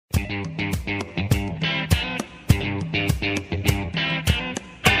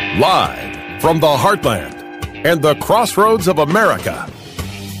Live from the heartland and the crossroads of America,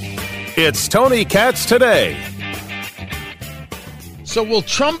 it's Tony Katz Today. So will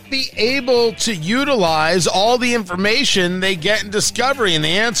Trump be able to utilize all the information they get in discovery? And the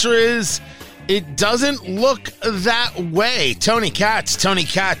answer is, it doesn't look that way. Tony Katz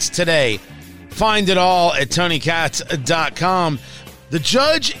Today. Find it all at TonyKatz.com. The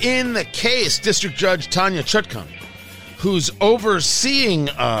judge in the case, District Judge Tanya Chutkan, who's overseeing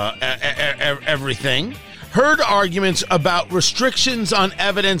everything, heard arguments about restrictions on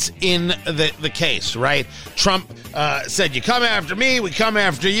evidence in the case, right? Trump said, you come after me, we come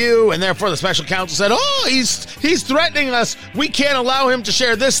after you, and therefore the special counsel said, oh, he's threatening us. We can't allow him to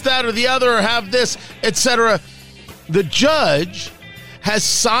share this, that, or the other, or have this, etc. The judge has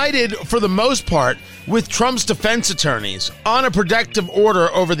sided, for the most part, with Trump's defense attorneys on a protective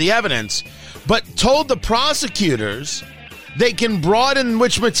order over the evidence, but told the prosecutors they can broaden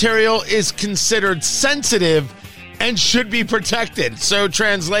which material is considered sensitive and should be protected. So,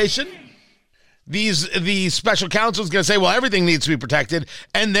 translation, the special counsel is going to say, well, everything needs to be protected,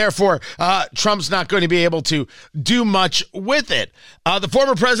 and therefore Trump's not going to be able to do much with it. The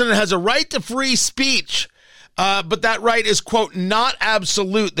former president has a right to free speech, but that right is, quote, not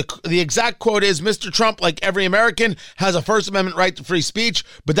absolute. The exact quote is, Mr. Trump, like every American, has a First Amendment right to free speech,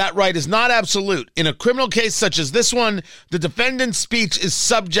 but that right is not absolute. In a criminal case such as this one, the defendant's speech is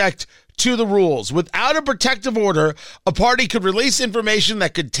subject to the rules. Without a protective order, a party could release information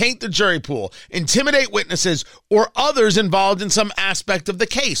that could taint the jury pool, intimidate witnesses or others involved in some aspect of the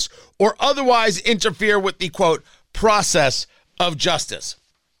case, or otherwise interfere with the, quote, process of justice.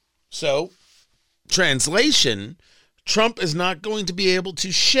 So, translation, Trump is not going to be able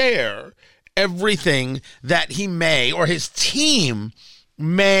to share everything that he may, or his team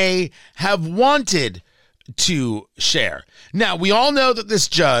may have wanted to share. Now, we all know that this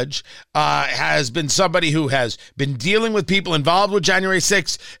judge has been somebody who has been dealing with people involved with January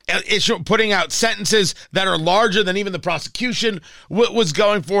 6th, putting out sentences that are larger than even the prosecution was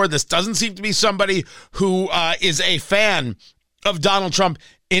going for. This doesn't seem to be somebody who is a fan of Donald Trump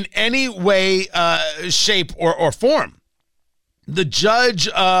in any way, shape, or form. The judge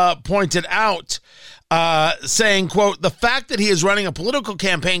pointed out, saying, quote, the fact that he is running a political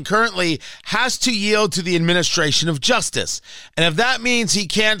campaign currently has to yield to the administration of justice. And if that means he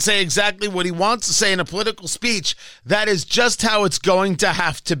can't say exactly what he wants to say in a political speech, that is just how it's going to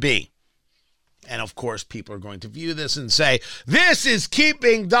have to be. And of course, people are going to view this and say, this is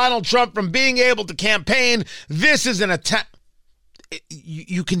keeping Donald Trump from being able to campaign. This is an attack.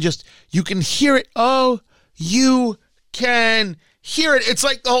 You can hear it. Oh, you can hear it. It's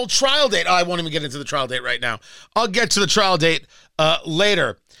like the whole trial date. Oh, I won't even get into the trial date right now. I'll get to the trial date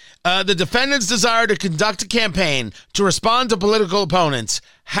later. The defendant's desire to conduct a campaign to respond to political opponents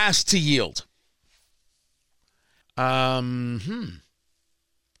has to yield. I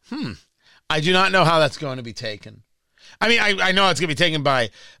do not know how that's going to be taken. I mean, I know it's going to be taken by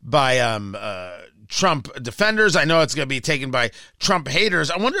Trump defenders. I know it's going to be taken by Trump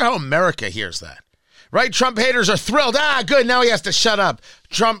haters. I wonder how America hears that, right? Trump haters are thrilled. Good. Now he has to shut up.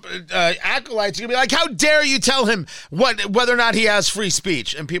 Trump acolytes are going to be like, how dare you tell him whether or not he has free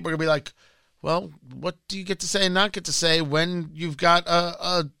speech? And people are going to be like, well, what do you get to say and not get to say when you've got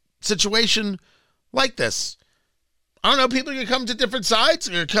a situation like this? I don't know. People are going to come to different sides.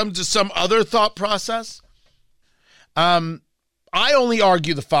 They're going to come to some other thought process. I only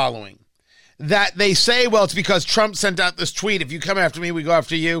argue the following. That they say, well, it's because Trump sent out this tweet. If you come after me, we go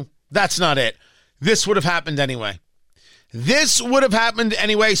after you. That's not it. This would have happened anyway.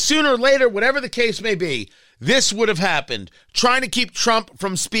 Sooner or later, whatever the case may be, this would have happened. Trying to keep Trump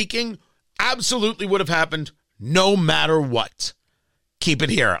from speaking absolutely would have happened no matter what. Keep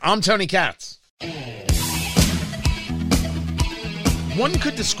it here. I'm Tony Katz. One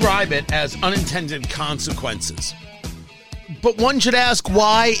could describe it as unintended consequences. But one should ask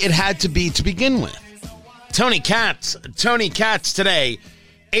why it had to be to begin with. Tony Katz today,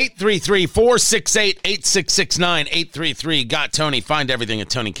 833-468-8669, 833-GOT-TONY. Find everything at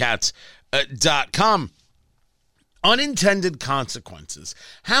TonyKatz.com. Unintended consequences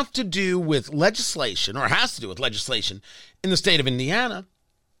have to do with legislation, or has to do with legislation in the state of Indiana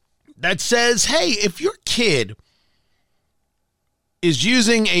that says, hey, if your kid is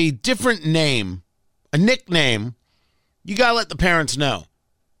using a different name, a nickname, you got to let the parents know.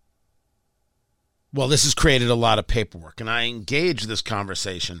 Well, this has created a lot of paperwork, and I engaged this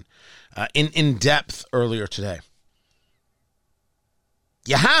conversation in depth earlier today.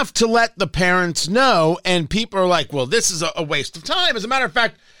 You have to let the parents know, and people are like, well, this is a waste of time. As a matter of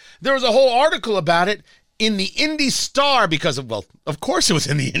fact, There was a whole article about it in the Indy Star because of course it was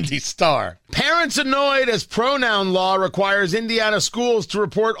in the Indy Star. Parents annoyed as pronoun law requires Indiana schools to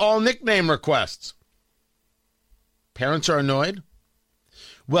report all nickname requests. Parents are annoyed?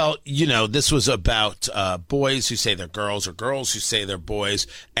 Well, this was about boys who say they're girls or girls who say they're boys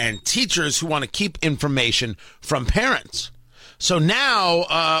and teachers who want to keep information from parents. So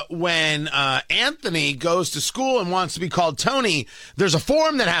now when Anthony goes to school and wants to be called Tony, there's a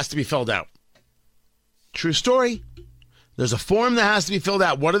form that has to be filled out. True story. There's a form that has to be filled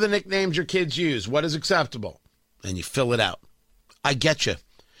out. What are the nicknames your kids use? What is acceptable? And you fill it out. I get you.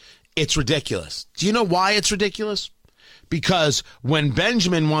 It's ridiculous. Do you know why it's ridiculous? Because when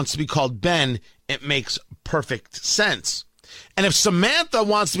Benjamin wants to be called Ben, it makes perfect sense. And if Samantha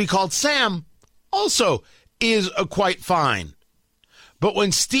wants to be called Sam, also is quite fine. But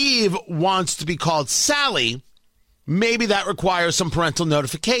when Steve wants to be called Sally, maybe that requires some parental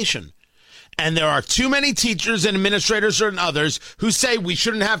notification. And there are too many teachers and administrators and others who say we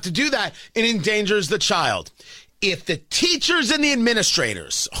shouldn't have to do that. It endangers the child. If the teachers and the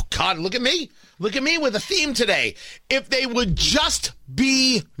administrators, oh God, look at me with a theme today. If they would just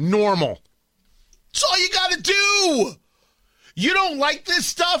be normal. That's all you got to do. You don't like this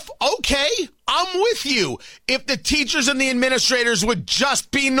stuff? Okay, I'm with you. If the teachers and the administrators would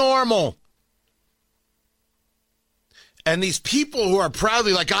just be normal. And these people who are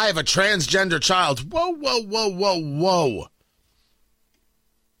proudly like, I have a transgender child. Whoa, whoa, whoa, whoa, whoa.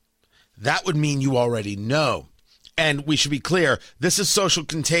 That would mean you already know. And we should be clear, this is social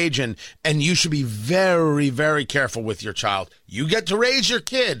contagion, and you should be very, very careful with your child. You get to raise your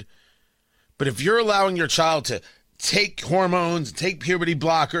kid, but if you're allowing your child to take hormones, take puberty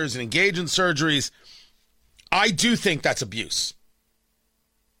blockers, and engage in surgeries, I do think that's abuse.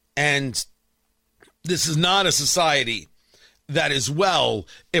 And this is not a society that is well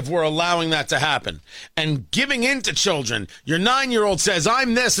if we're allowing that to happen. And giving in to children, your 9-year-old says,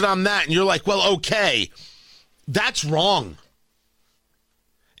 I'm this and I'm that, and you're like, well, okay. That's wrong.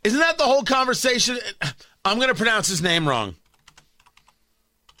 Isn't that the whole conversation? I'm going to pronounce his name wrong.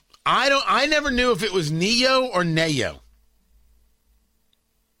 I never knew if it was Neo or Neo.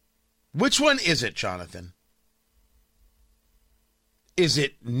 Which one is it, Jonathan? Is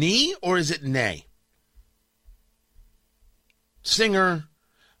it Nee or is it Nay? Singer,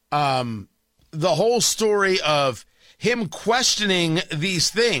 the whole story of him questioning these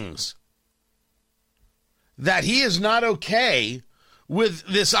things, that he is not okay with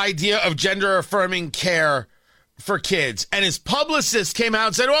this idea of gender-affirming care for kids. And his publicist came out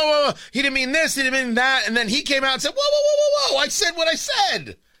and said, whoa, whoa, whoa, he didn't mean this, he didn't mean that. And then he came out and said, whoa, whoa, whoa, whoa, whoa, I said what I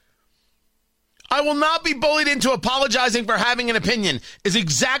said. I will not be bullied into apologizing for having an opinion, is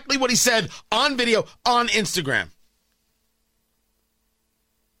exactly what he said on video on Instagram.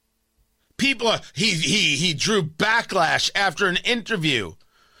 People, he drew backlash after an interview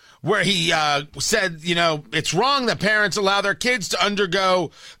where he said, it's wrong that parents allow their kids to undergo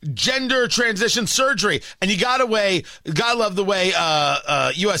gender transition surgery. And you gotta love the way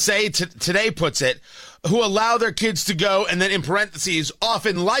USA Today puts it, who allow their kids to go, and then in parentheses,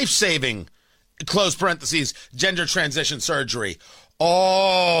 often life-saving, close parentheses, gender transition surgery.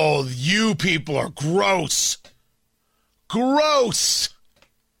 Oh, you people are gross. Gross.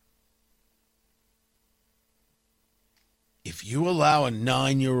 If you allow a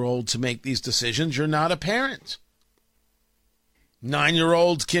 9-year-old to make these decisions, you're not a parent.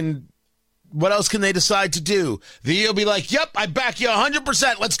 9-year-olds what else can they decide to do? You'll be like, yep, I back you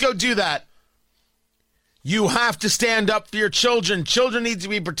 100%. Let's go do that. You have to stand up for your children. Children need to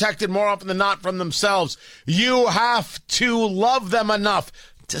be protected more often than not from themselves. You have to love them enough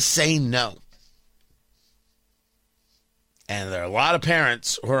to say no. And there are a lot of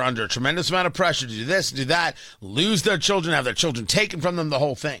parents who are under a tremendous amount of pressure to do this, do that, lose their children, have their children taken from them, the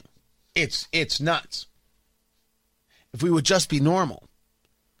whole thing. It's nuts. If we would just be normal,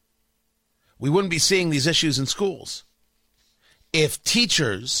 we wouldn't be seeing these issues in schools. If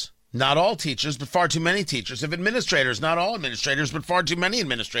teachers, not all teachers, but far too many teachers, if administrators, not all administrators, but far too many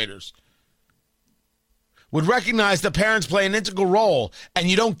administrators, would recognize that parents play an integral role and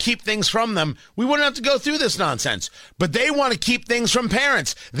you don't keep things from them, we wouldn't have to go through this nonsense. But they want to keep things from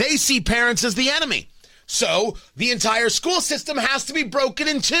parents. They see parents as the enemy. So the entire school system has to be broken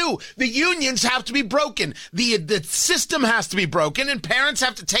in two. The unions have to be broken. The system has to be broken, and parents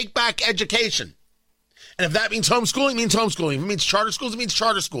have to take back education. And if that means homeschooling, it means homeschooling. If it means charter schools, it means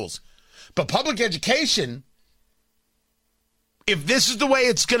charter schools. But public education, if this is the way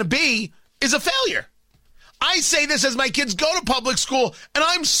it's going to be, is a failure. I say this as my kids go to public school, and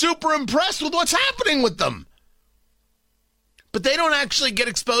I'm super impressed with what's happening with them. but they don't actually get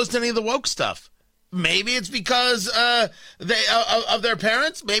exposed to any of the woke stuff. Maybe it's because of their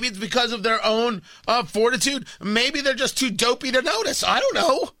parents. Maybe it's because of their own fortitude. Maybe they're just too dopey to notice. I don't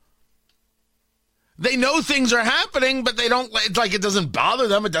know. They know things are happening, but they don't. It's like it doesn't bother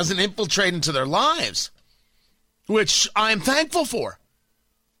them. It doesn't infiltrate into their lives, which I'm thankful for.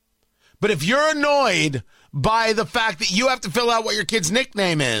 But if you're annoyed by the fact that you have to fill out what your kid's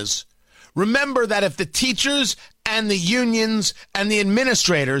nickname is, remember that if the teachers and the unions and the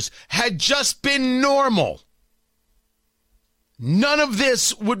administrators had just been normal, none of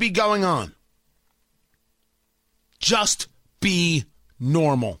this would be going on. Just be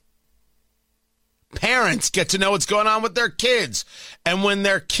normal. Parents get to know what's going on with their kids. And when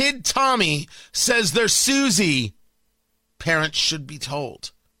their kid Tommy says they're Susie, parents should be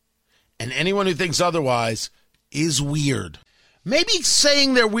told. And anyone who thinks otherwise is weird. Maybe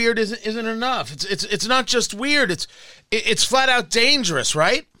saying they're weird isn't enough. It's not just weird. It's flat out dangerous,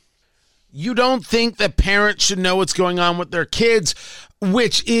 right? You don't think that parents should know what's going on with their kids,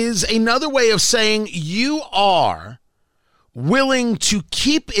 which is another way of saying you are willing to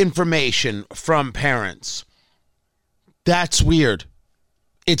keep information from parents. That's weird.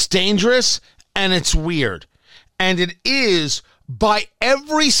 It's dangerous and it's weird. And it is, by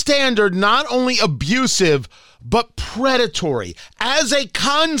every standard, not only abusive, but predatory. As a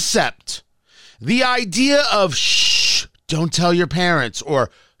concept, the idea of shh, don't tell your parents, or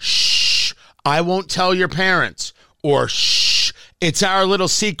shh, I won't tell your parents, or shh, it's our little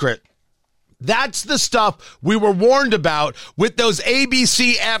secret. That's the stuff we were warned about with those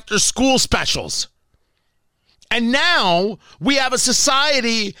ABC after school specials. And now we have a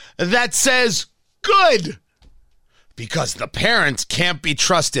society that says, good, because the parents can't be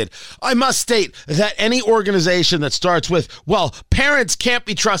trusted. I must state that any organization that starts with, well, parents can't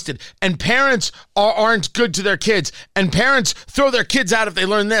be trusted, and parents aren't good to their kids, and parents throw their kids out if they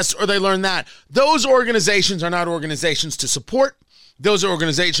learn this or they learn that, those organizations are not organizations to support. Those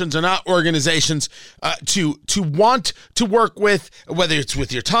organizations are not organizations to want to work with, whether it's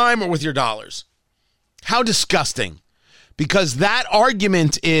with your time or with your dollars. How disgusting. Because that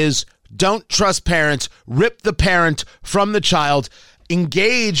argument is, don't trust parents, rip the parent from the child,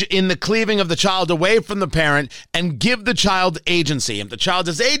 engage in the cleaving of the child away from the parent, and give the child agency. If the child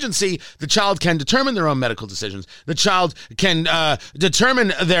has agency, the child can determine their own medical decisions. The child can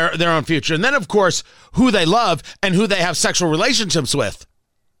determine their own future. And then, of course, who they love and who they have sexual relationships with.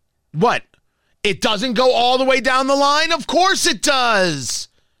 What? It doesn't go all the way down the line? Of course it does.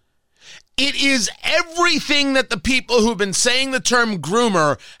 It is everything that the people who've been saying the term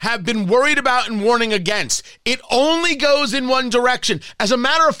groomer have been worried about and warning against. It only goes in one direction. As a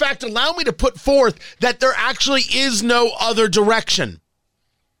matter of fact, allow me to put forth that there actually is no other direction.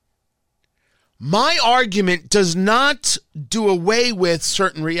 My argument does not do away with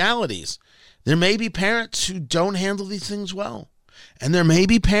certain realities. There may be parents who don't handle these things well. And there may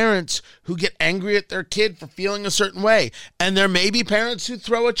be parents who get angry at their kid for feeling a certain way. And there may be parents who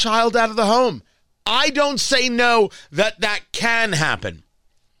throw a child out of the home. I don't say no that can happen.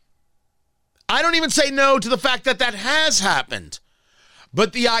 I don't even say no to the fact that has happened.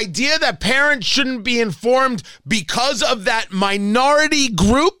 But the idea that parents shouldn't be informed because of that minority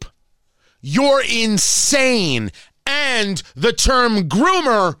group, you're insane. And the term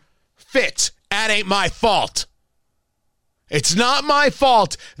groomer fits. That ain't my fault. It's not my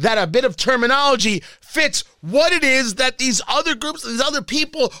fault that a bit of terminology fits what it is that these other groups, these other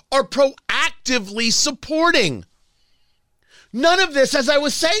people are proactively supporting. None of this, as I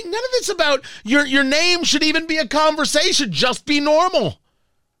was saying, none of this about your name should even be a conversation. Just be normal.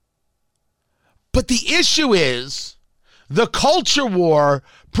 But the issue is the culture war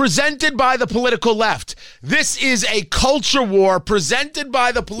presented by the political left. This is a culture war presented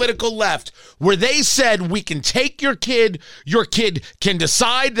by the political left, where they said, we can take your kid can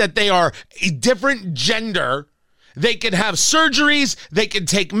decide that they are a different gender, they can have surgeries, they can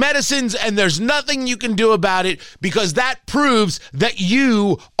take medicines, and there's nothing you can do about it because that proves that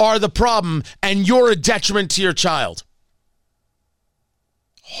you are the problem and you're a detriment to your child.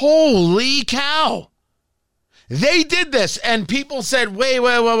 Holy cow. They did this, and people said, wait,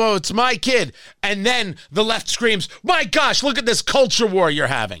 it's my kid. And then the left screams, my gosh, look at this culture war you're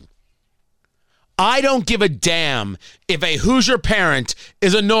having. I don't give a damn if a Hoosier parent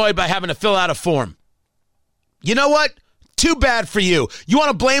is annoyed by having to fill out a form. You know what? Too bad for you. You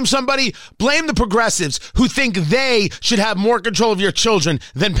want to blame somebody? Blame the progressives who think they should have more control of your children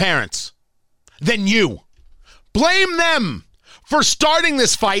than parents, than you. Blame them for starting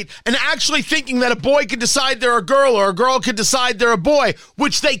this fight and actually thinking that a boy could decide they're a girl or a girl could decide they're a boy,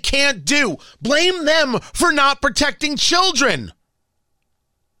 which they can't do. Blame them for not protecting children.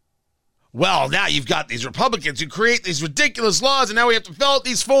 Well, now you've got these Republicans who create these ridiculous laws, and now we have to fill out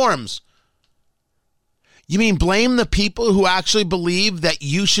these forms. You mean blame the people who actually believe that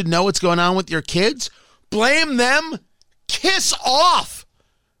you should know what's going on with your kids? Blame them? Kiss off.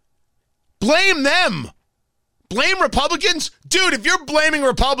 Blame them. Blame Republicans? Dude, if you're blaming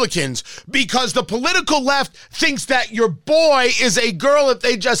Republicans because the political left thinks that your boy is a girl if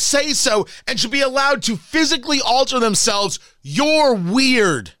they just say so and should be allowed to physically alter themselves, you're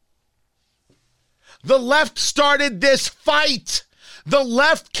weird. The left started this fight. The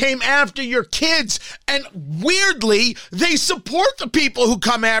left came after your kids, and weirdly, they support the people who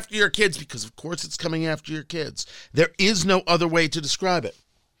come after your kids because, of course, it's coming after your kids. There is no other way to describe it.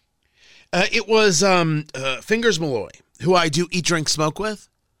 It was Fingers Malloy, who I do Eat, Drink, Smoke with,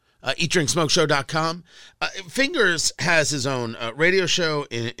 eatdrinksmokeshow.com. Fingers has his own radio show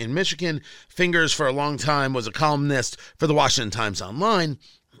in Michigan. Fingers, for a long time, was a columnist for the Washington Times Online.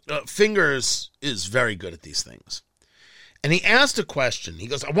 Fingers is very good at these things. And he asked a question. He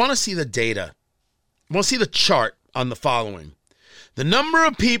goes, I want to see the data. I want to see the chart on the following. The number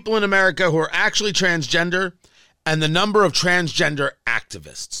of people in America who are actually transgender and the number of transgender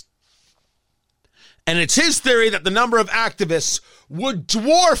activists. And it's his theory that the number of activists would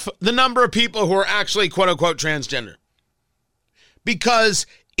dwarf the number of people who are actually quote-unquote transgender. Because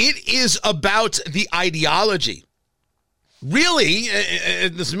it is about the ideology. Really,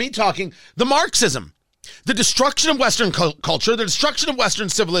 this is me talking, the Marxism. The destruction of Western culture, the destruction of Western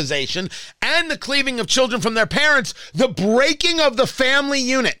civilization, and the cleaving of children from their parents, the breaking of the family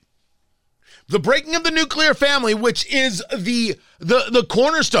unit, the breaking of the nuclear family, which is the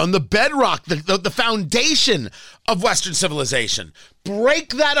cornerstone, the bedrock, the foundation of Western civilization.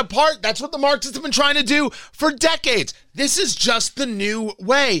 Break that apart. That's what the Marxists have been trying to do for decades. This is just the new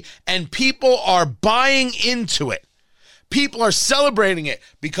way, and people are buying into it. People are celebrating it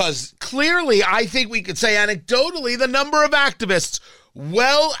because clearly, I think we could say anecdotally, the number of activists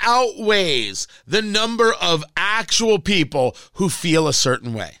well outweighs the number of actual people who feel a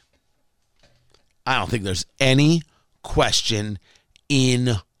certain way. I don't think there's any question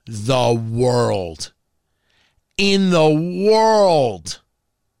in the world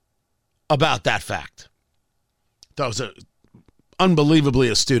about that fact. That was an unbelievably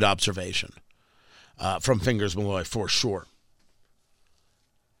astute observation. From Fingers Malloy, for sure.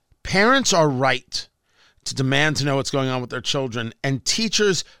 Parents are right to demand to know what's going on with their children, and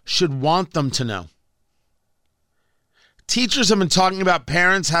teachers should want them to know. Teachers have been talking about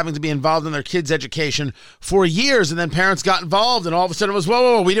parents having to be involved in their kids' education for years, and then parents got involved, and all of a sudden it was,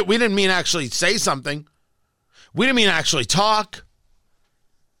 whoa, we didn't mean actually say something. We didn't mean actually talk.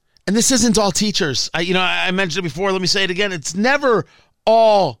 And this isn't all teachers. I mentioned it before. Let me say it again. It's never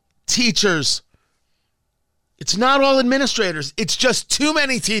all teachers. It's not all administrators. It's just too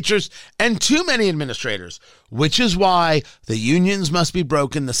many teachers and too many administrators, which is why the unions must be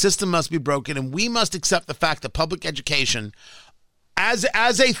broken, the system must be broken, and we must accept the fact that public education, as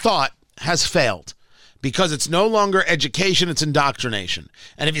a thought, has failed because it's no longer education, it's indoctrination.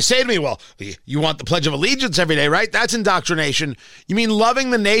 And if you say to me, well, you want the Pledge of Allegiance every day, right? That's indoctrination. You mean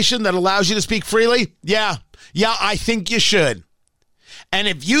loving the nation that allows you to speak freely? Yeah, I think you should. And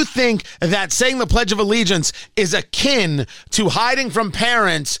if you think that saying the Pledge of Allegiance is akin to hiding from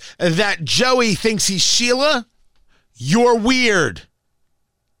parents that Joey thinks he's Sheila, you're weird.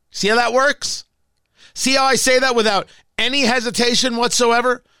 See how that works? See how I say that without any hesitation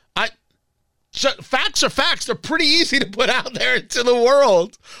whatsoever? Facts are facts. They're pretty easy to put out there into the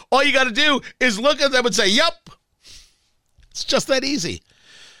world. All you got to do is look at them and say, yup. It's just that easy.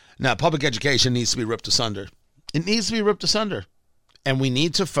 Now, public education needs to be ripped asunder. It needs to be ripped asunder. And we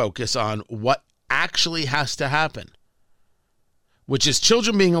need to focus on what actually has to happen, which is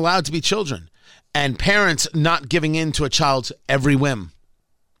children being allowed to be children and parents not giving in to a child's every whim.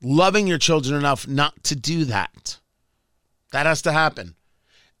 Loving your children enough not to do that. That has to happen.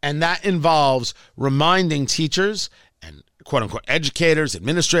 And that involves reminding teachers and quote-unquote educators,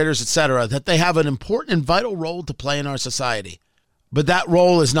 administrators, etc., that they have an important and vital role to play in our society. But that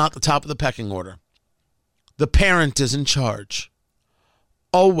role is not the top of the pecking order. The parent is in charge.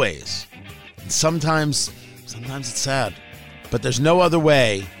 Always. And sometimes it's sad. But there's no other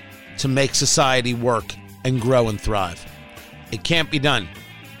way to make society work and grow and thrive. It can't be done.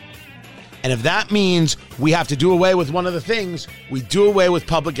 And if that means we have to do away with one of the things, we do away with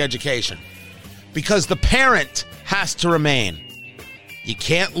public education. Because the parent has to remain. You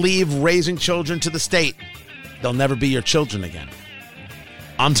can't leave raising children to the state. They'll never be your children again.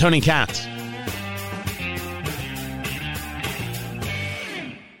 I'm Tony Katz.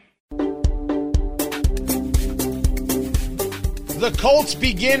 The Colts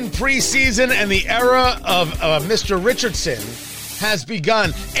begin preseason, and the era of Mr. Richardson has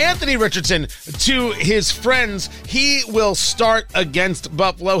begun. Anthony Richardson, to his friends, he will start against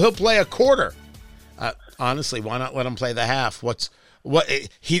Buffalo. He'll play a quarter. Honestly, why not let him play the half? The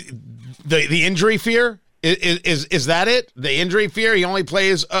injury fear? Is that it? The injury fear? He only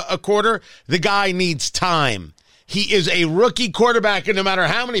plays a quarter? The guy needs time. He is a rookie quarterback, and no matter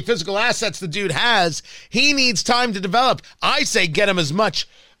how many physical assets the dude has, he needs time to develop. I say get him as much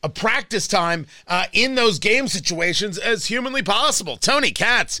practice time in those game situations as humanly possible. Tony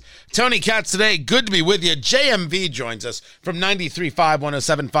Katz today. Good to be with you. JMV joins us from 93.5,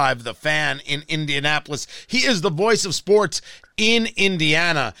 107.5, The Fan in Indianapolis. He is the voice of sports in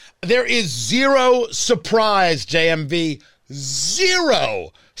Indiana. There is zero surprise, JMV,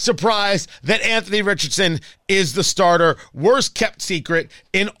 zero surprise that Anthony Richardson is the starter. Worst kept secret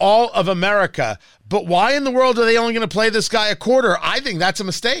in all of America. But why in the world are they only going to play this guy a quarter? I think that's a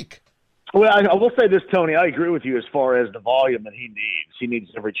mistake. Well, I will say this, Tony. I agree with you as far as the volume that he needs. He needs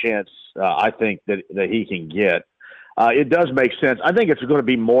every chance, I think, that he can get. It does make sense. I think it's going to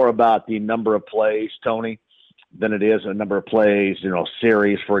be more about the number of plays, Tony, than it is a number of plays,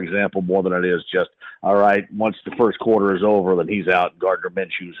 series, for example, more than it is just, all right, once the first quarter is over, then he's out, Gardner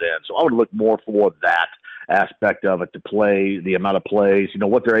Minshew's in. So I would look more for that aspect of it, to play, the amount of plays,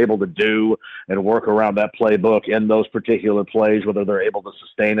 what they're able to do and work around that playbook in those particular plays, whether they're able to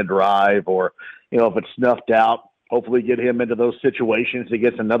sustain a drive or, if it's snuffed out, hopefully get him into those situations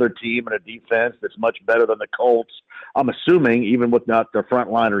against another team and a defense that's much better than the Colts. I'm assuming, even with not their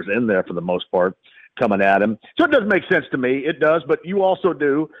frontliners in there for the most part, coming at him. So it does make sense to me. It does, but you also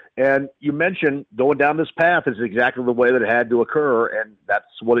do. And you mentioned going down this path is exactly the way that it had to occur, and that's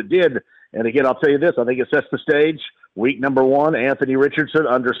what it did. And again, I'll tell you this, I think it sets the stage. Week number 1, Anthony Richardson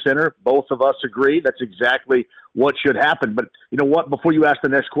under center. Both of us agree that's exactly what should happen. But you know what? Before you ask the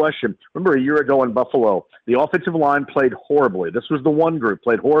next question, remember a year ago in Buffalo, the offensive line played horribly. This was the one group,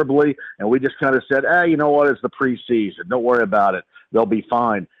 played horribly, and we just kind of said, you know what? It's the preseason. Don't worry about it. They'll be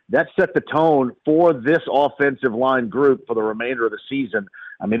fine. That set the tone for this offensive line group for the remainder of the season.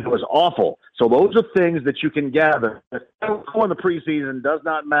 I mean, it was awful. So those are things that you can gather. In the preseason does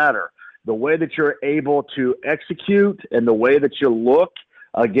not matter. The way that you're able to execute and the way that you look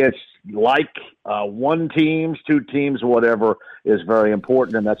against one teams, two teams, whatever, is very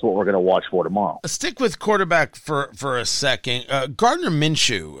important, and that's what we're going to watch for tomorrow. Stick with quarterback for a second. Gardner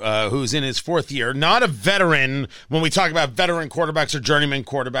Minshew, who's in his 4th year, not a veteran when we talk about veteran quarterbacks or journeyman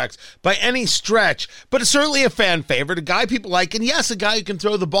quarterbacks by any stretch, but certainly a fan favorite, a guy people like, and yes, a guy who can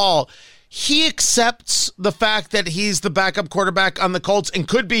throw the ball. He accepts the fact that he's the backup quarterback on the Colts and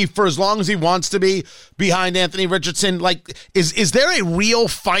could be for as long as he wants to be behind Anthony Richardson. Is there a real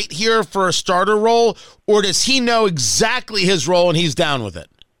fight here for a starter role, or does he know exactly his role and he's down with it?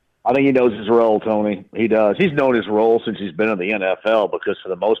 I think he knows his role, Tony. He does. He's known his role since he's been in the NFL because for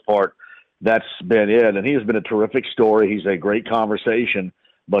the most part, that's been it. And he has been a terrific story. He's a great conversation,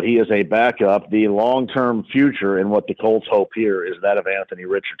 but he is a backup. The long-term future and what the Colts hope here is that of Anthony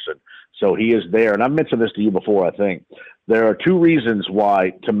Richardson. So he is there. And I've mentioned this to you before, I think. There are 2 reasons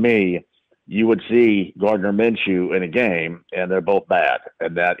why, to me, you would see Gardner Minshew in a game, and they're both bad.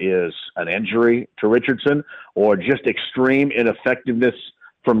 And that is an injury to Richardson or just extreme ineffectiveness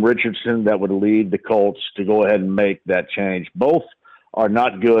from Richardson that would lead the Colts to go ahead and make that change. Both are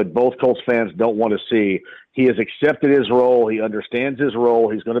not good. Both Colts fans don't want to see. He has accepted his role. He understands his role.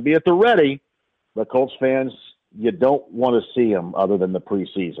 He's going to be at the ready. But Colts fans, you don't want to see him other than the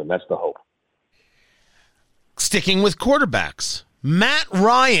preseason. That's the hope. Sticking with quarterbacks, Matt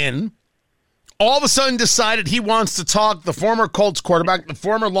Ryan all of a sudden decided he wants to talk the former Colts quarterback, the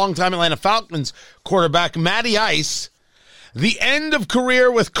former longtime Atlanta Falcons quarterback, Matty Ice. The end of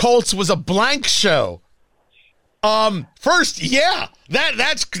career with Colts was a blank show. First, yeah,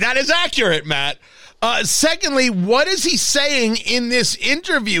 that is accurate, Matt. Secondly, what is he saying in this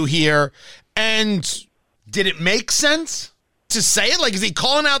interview here? And did it make sense to say it? Is he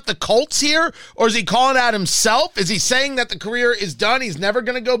calling out the Colts here, or is he calling out himself? Is he saying that the career is done, he's never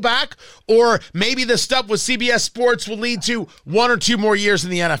going to go back? Or maybe the stuff with CBS Sports will lead to 1 or 2 more years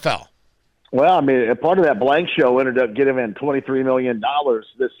in the NFL? Well, I mean, part of that blank show ended up getting him $23 million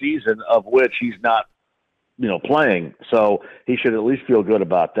this season, of which he's not, playing. So he should at least feel good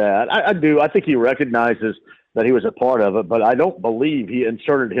about that. I do. I think he recognizes that he was a part of it, but I don't believe he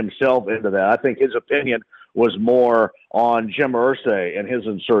inserted himself into that. I think his opinion was more on Jim Irsay and his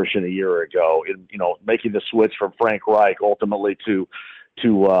insertion a year ago in, making the switch from Frank Reich ultimately to,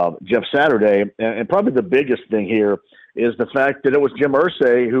 to Jeff Saturday. And probably the biggest thing here is the fact that it was Jim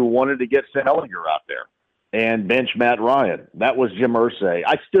Irsay who wanted to get Ellinger out there and bench Matt Ryan. That was Jim Irsay.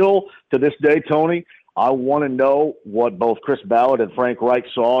 I still, to this day, Tony, I want to know what both Chris Ballard and Frank Reich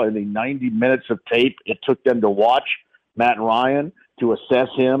saw in the 90 minutes of tape it took them to watch Matt Ryan, to assess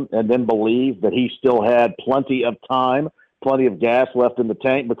him and then believe that he still had plenty of time, plenty of gas left in the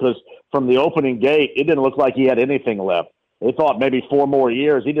tank, because from the opening gate, it didn't look like he had anything left. They thought maybe 4 more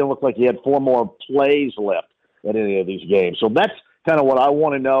years. He didn't look like he had 4 more plays left in any of these games. So that's kind of what I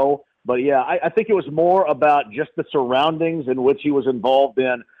want to know. But, yeah, I think it was more about just the surroundings in which he was involved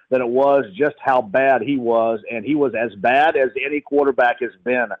in than it was just how bad he was. And he was as bad as any quarterback has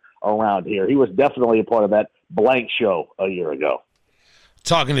been around here. He was definitely a part of that blank show a year ago.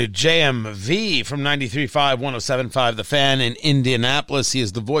 Talking to JMV from 93.5, 107.5, The Fan in Indianapolis. He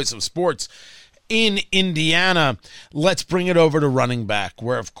is the voice of sports in Indiana. Let's bring it over to running back,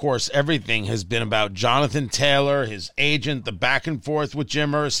 where, of course, everything has been about Jonathan Taylor, his agent, the back and forth with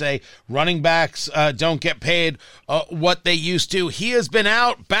Jim Irsay. Running backs don't get paid what they used to. He has been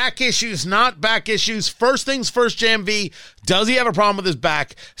out. Back issues, not back issues. First things first, JMV, does he have a problem with his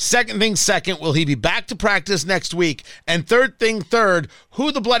back? Second thing second, will he be back to practice next week? And third thing third,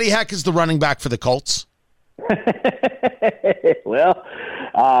 who the bloody heck is the running back for the Colts? Well,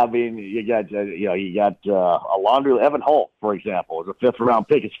 I mean, you got a laundry. Evan Hall, for example, is a 5th-round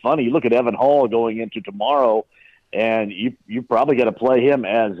pick. It's funny. You look at Evan Hall going into tomorrow, and you probably got to play him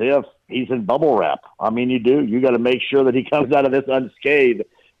as if he's in bubble wrap. I mean, you do. You got to make sure that he comes out of this unscathed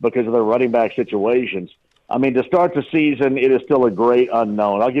because of the running back situations. I mean, to start the season, it is still a great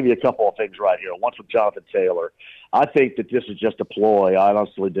unknown. I'll give you a couple of things right here. Once with Jonathan Taylor, I think that this is just a ploy. I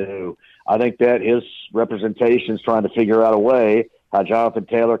honestly do. I think that his representation is trying to figure out a way how Jonathan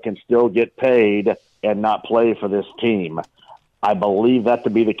Taylor can still get paid and not play for this team. I believe that to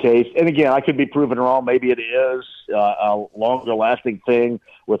be the case. And again, I could be proven wrong. Maybe it is a longer-lasting thing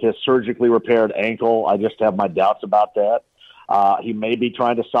with his surgically repaired ankle. I just have my doubts about that. He may be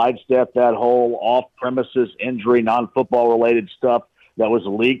trying to sidestep that whole off-premises injury, non-football related stuff that was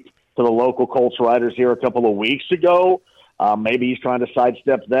leaked to the local Colts writers here a couple of weeks ago. Maybe he's trying to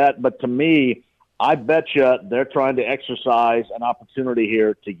sidestep that. But to me, I bet you they're trying to exercise an opportunity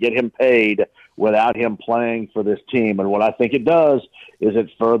here to get him paid without him playing for this team. And what I think it does is it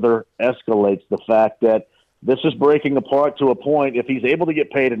further escalates the fact that this is breaking apart to a point. If he's able to get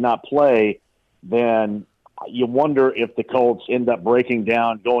paid and not play, then you wonder if the Colts end up breaking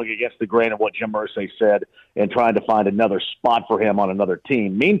down, going against the grain of what Jim Irsay said, and trying to find another spot for him on another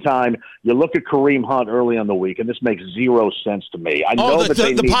team. Meantime, you look at Kareem Hunt early in the week, and this makes zero sense to me. I know that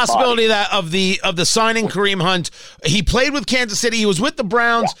the possibility that of the signing Kareem Hunt, he played with Kansas City, he was with the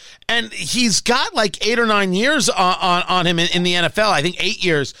Browns, and he's got like 8 or 9 years on him in the NFL. I think 8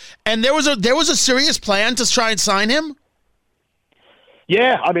 years, and there was a serious plan to try and sign him.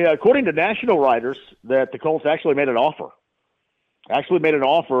 Yeah, I mean, according to national writers, that the Colts actually made an offer.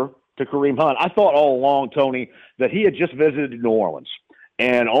 To Kareem Hunt. I thought all along, Tony, that he had just visited New Orleans.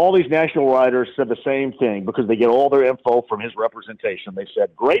 And all these national writers said the same thing because they get all their info from his representation. They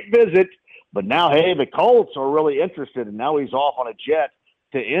said, great visit, but now, hey, the Colts are really interested, and now he's off on a jet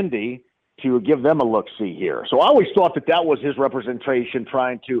to Indy to give them a look-see here. So I always thought that was his representation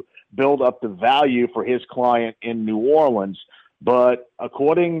trying to build up the value for his client in New Orleans. But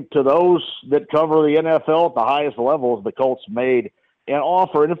according to those that cover the NFL at the highest levels, the Colts made an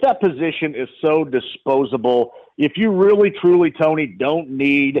offer. And if that position is so disposable, if you really, truly, Tony, don't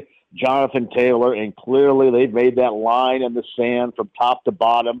need Jonathan Taylor, and clearly they've made that line in the sand from top to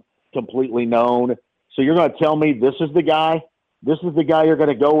bottom completely known, so you're going to tell me this is the guy? This is the guy you're going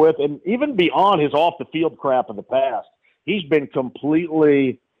to go with? And even beyond his off-the-field crap of the past, he's been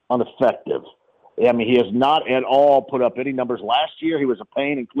completely ineffective. I mean, he has not at all put up any numbers. Last year, he was a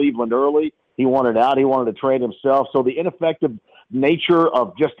pain in Cleveland early. He wanted out. He wanted to trade himself. So the ineffective nature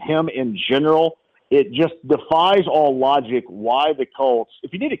of just him in general, it just defies all logic why the Colts,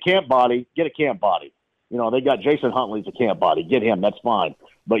 if you need a camp body, get a camp body. You know, they got Jason Huntley's a camp body. Get him. That's fine.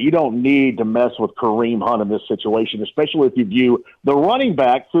 But you don't need to mess with Kareem Hunt in this situation, especially if you view the running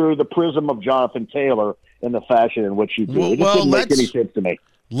back through the prism of Jonathan Taylor in the fashion in which you do. It just didn't make any sense to me.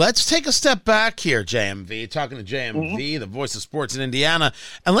 Let's take a step back here, JMV, talking to JMV, the voice of sports in Indiana,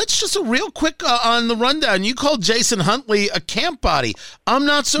 and let's just a real quick on the rundown. You called Jason Huntley a camp body. I'm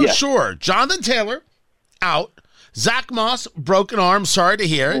not so sure. Jonathan Taylor, out. Zach Moss, broken arm, sorry to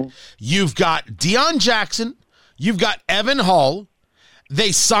hear it. You've got Deion Jackson. You've got Evan Hall.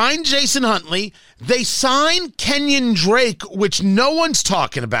 They signed Jason Huntley. They signed Kenyon Drake, which no one's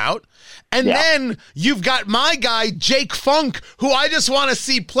talking about. And then you've got my guy, Jake Funk, who I just want to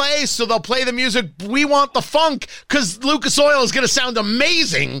see play, so they'll play the music. We want the funk, because Lucas Oil is going to sound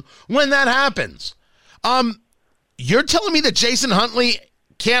amazing when that happens. You're telling me that Jason Huntley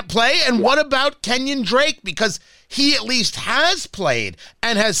can't play? And what about Kenyon Drake? Because he at least has played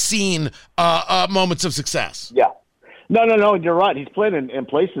and has seen moments of success. Yeah. No, you're right. He's played in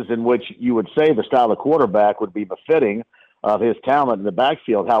places in which you would say the style of quarterback would be befitting of his talent in the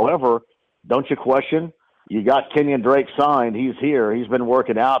backfield. However, don't you question, you got Kenyon Drake signed. He's here. He's been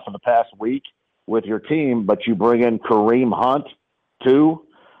working out for the past week with your team, but you bring in Kareem Hunt too.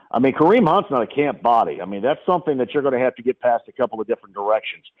 I mean, Kareem Hunt's not a camp body. I mean, that's something that you're going to have to get past a couple of different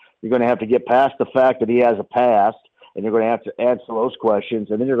directions. You're going to have to get past the fact that he has a past, and you're going to have to answer those questions,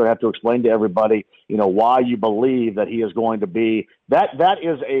 and then you're going to have to explain to everybody, why you believe that he is going to be that. That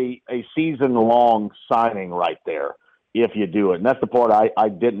is a season-long signing right there if you do it. And that's the part I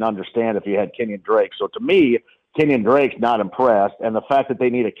didn't understand if you had Kenyon Drake. So to me, Kenyon Drake's not impressed, and the fact that they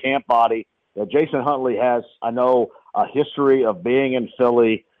need a camp body, that Jason Huntley has, I know, a history of being in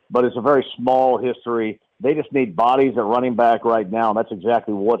Philly, but it's a very small history. They just need bodies at running back right now, and that's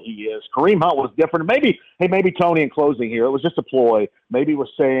exactly what he is. Kareem Hunt was different. Maybe Tony, in closing here, it was just a ploy. Maybe he was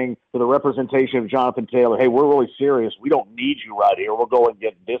saying to the representation of Jonathan Taylor, hey, we're really serious. We don't need you right here. We'll go and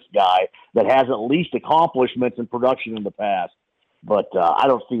get this guy that has at least accomplishments in production in the past. But I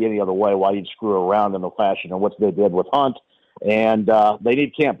don't see any other way why you'd screw around in the fashion of what they did with Hunt. And they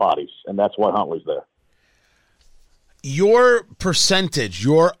need camp bodies, and that's why Huntley's there. Your percentage,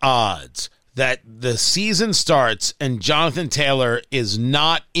 your odds that the season starts and Jonathan Taylor is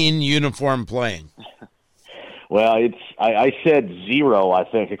not in uniform playing? Well, I said 0, I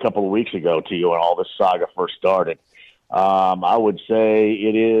think, a couple of weeks ago to you when all this saga first started. I would say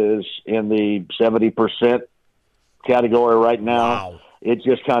it is in the 70% category right now. Wow. It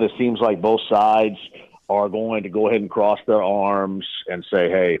just kind of seems like both sides are going to go ahead and cross their arms and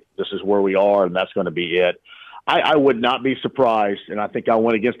say, hey, this is where we are, and that's going to be it. I would not be surprised, and I think I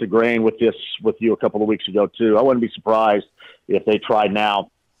went against the grain with this with you a couple of weeks ago too. I wouldn't be surprised if they tried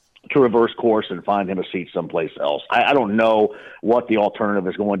now to reverse course and find him a seat someplace else. I don't know what the alternative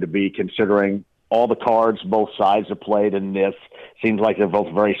is going to be, considering all the cards both sides have played in this. Seems like they're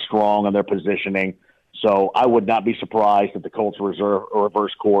both very strong in their positioning. So I would not be surprised if the Colts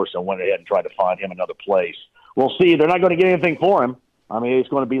reverse course and went ahead and tried to find him another place. We'll see. They're not going to get anything for him. I mean, it's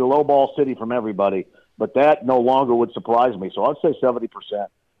going to be low ball city from everybody. But that no longer would surprise me. So I'd say 70%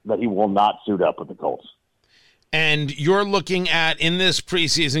 that he will not suit up with the Colts. And you're looking at, in this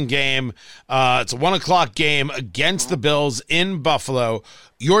preseason game, it's a 1:00 game against the Bills in Buffalo.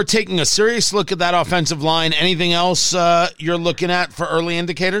 You're taking a serious look at that offensive line. Anything else you're looking at for early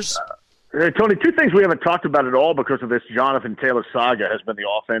indicators? Tony, two things we haven't talked about at all because of this Jonathan Taylor saga has been the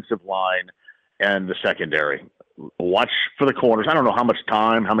offensive line and the secondary. Watch for the corners. I don't know how much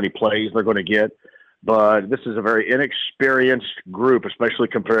time, how many plays they're going to get. But this is a very inexperienced group, especially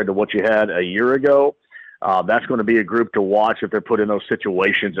compared to what you had a year ago. That's going to be a group to watch if they're put in those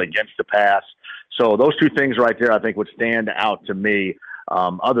situations against the pass. So those two things right there, I think, would stand out to me,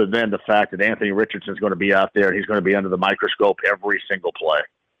 other than the fact that Anthony Richardson's going to be out there. He's going to be under the microscope every single play.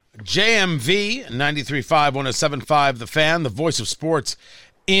 JMV, 93.5, 107.5, The Fan, the voice of sports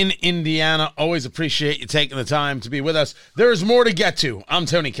in Indiana. Always appreciate you taking the time to be with us. There's more to get to. I'm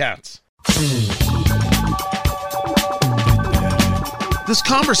Tony Katz. This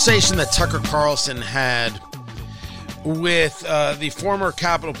conversation that Tucker Carlson had with the former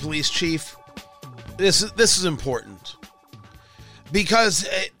Capitol Police Chief, this is important. Because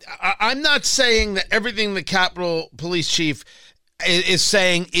I'm not saying that everything the Capitol Police Chief is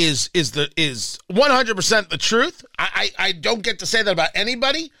saying is 100% the truth. I don't get to say that about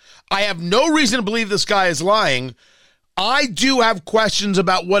anybody. I have no reason to believe this guy is lying. I do have questions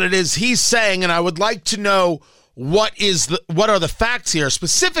about what it is he's saying, and I would like to know what are the facts here,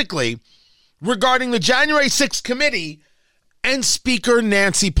 specifically regarding the January 6th committee and Speaker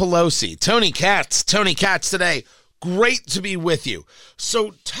Nancy Pelosi. Tony Katz today. Great to be with you.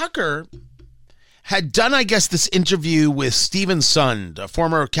 So Tucker had done, I guess, this interview with Stephen Sund, a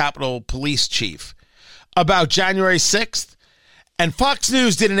former Capitol Police Chief, about January 6th. And Fox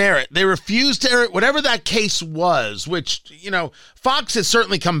News didn't air it. They refused to air it, whatever that case was, which, Fox has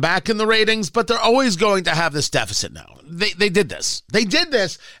certainly come back in the ratings, but they're always going to have this deficit now. They did this. They did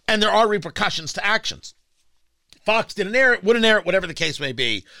this, and there are repercussions to actions. Fox didn't air it, wouldn't air it, whatever the case may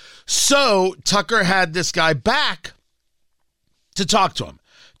be. So Tucker had this guy back to talk to him,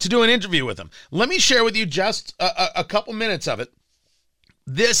 to do an interview with him. Let me share with you just a couple minutes of it.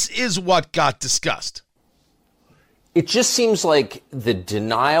 this is what got discussed. It just seems like the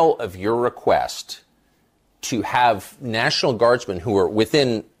denial of your request to have National Guardsmen who are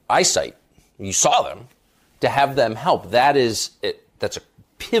within eyesight, you saw them, to have them help. That's a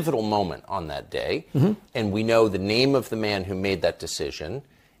pivotal moment on that day. Mm-hmm. And we know the name of the man who made that decision,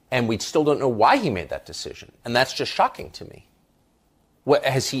 and we still don't know why he made that decision. And that's just shocking to me.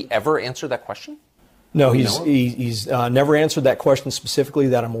 Has he ever answered that question? No, he's never answered that question specifically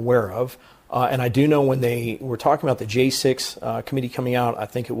that I'm aware of. And I do know when they were talking about the J6 committee coming out, I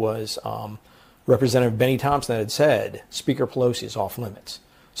think it was Representative Benny Thompson that had said Speaker Pelosi is off limits.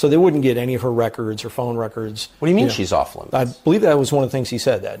 So they wouldn't get any of her records, her phone records. What do you mean she's off limits? I believe that was one of the things he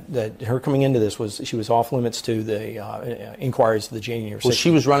said, that her coming into this was she was off limits to the inquiries of the January 6th. Well,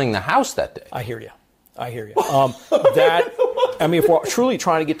 she was running the House that day. I hear you. If we're truly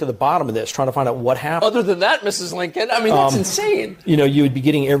trying to get to the bottom of this, trying to find out what happened. Other than that, Mrs. Lincoln, that's insane. You would be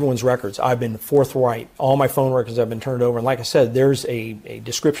getting everyone's records. I've been forthright. All my phone records have been turned over. And like I said, there's a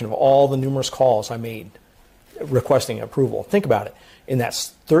description of all the numerous calls I made requesting approval. Think about it. In that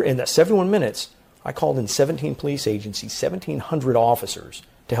 71 minutes, I called in 17 police agencies, 1,700 officers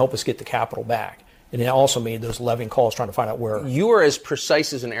to help us get the Capitol back. And I also made those 11 calls trying to find out where. You are as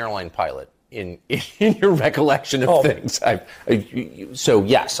precise as an airline pilot in your recollection of things. So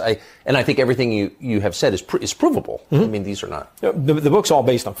yes, I think everything you have said is provable. Mm-hmm. These are not. The book's all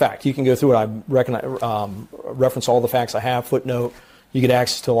based on fact. You can go through it. I reference all the facts I have. Footnote. You get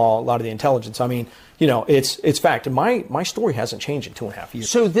access to a lot of the intelligence. It's fact. And my story hasn't changed in 2.5 years.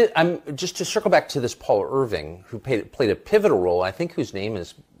 So just to circle back to this Paul Irving, who played a pivotal role, I think whose name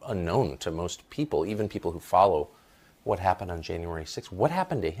is unknown to most people, even people who follow what happened on January 6th. What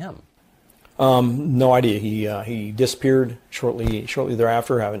happened to him? No idea. He disappeared shortly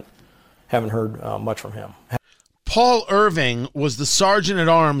thereafter. Haven't heard much from him. Paul Irving was the sergeant at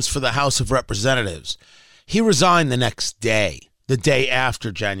arms for the House of Representatives. He resigned the next day, the day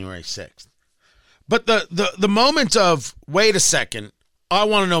after January 6th. But the moment of, wait a second, I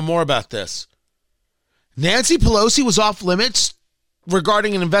want to know more about this. Nancy Pelosi was off limits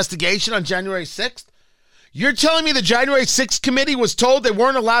regarding an investigation on January 6th? You're telling me the January 6th committee was told they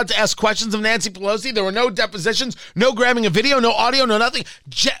weren't allowed to ask questions of Nancy Pelosi? There were no depositions, no grabbing of video, no audio, no nothing.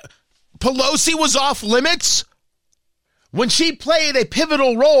 Pelosi was off limits? When she played a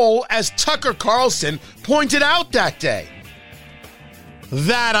pivotal role, as Tucker Carlson pointed out that day.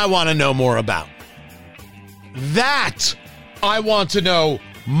 That I want to know more about. That I want to know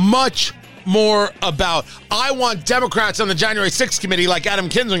much more about. I want Democrats on the January 6th committee, like Adam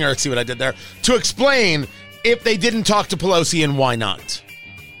Kinzinger, see what I did there, to explain if they didn't talk to Pelosi and why not.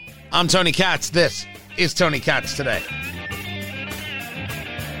 I'm Tony Katz. This is Tony Katz Today.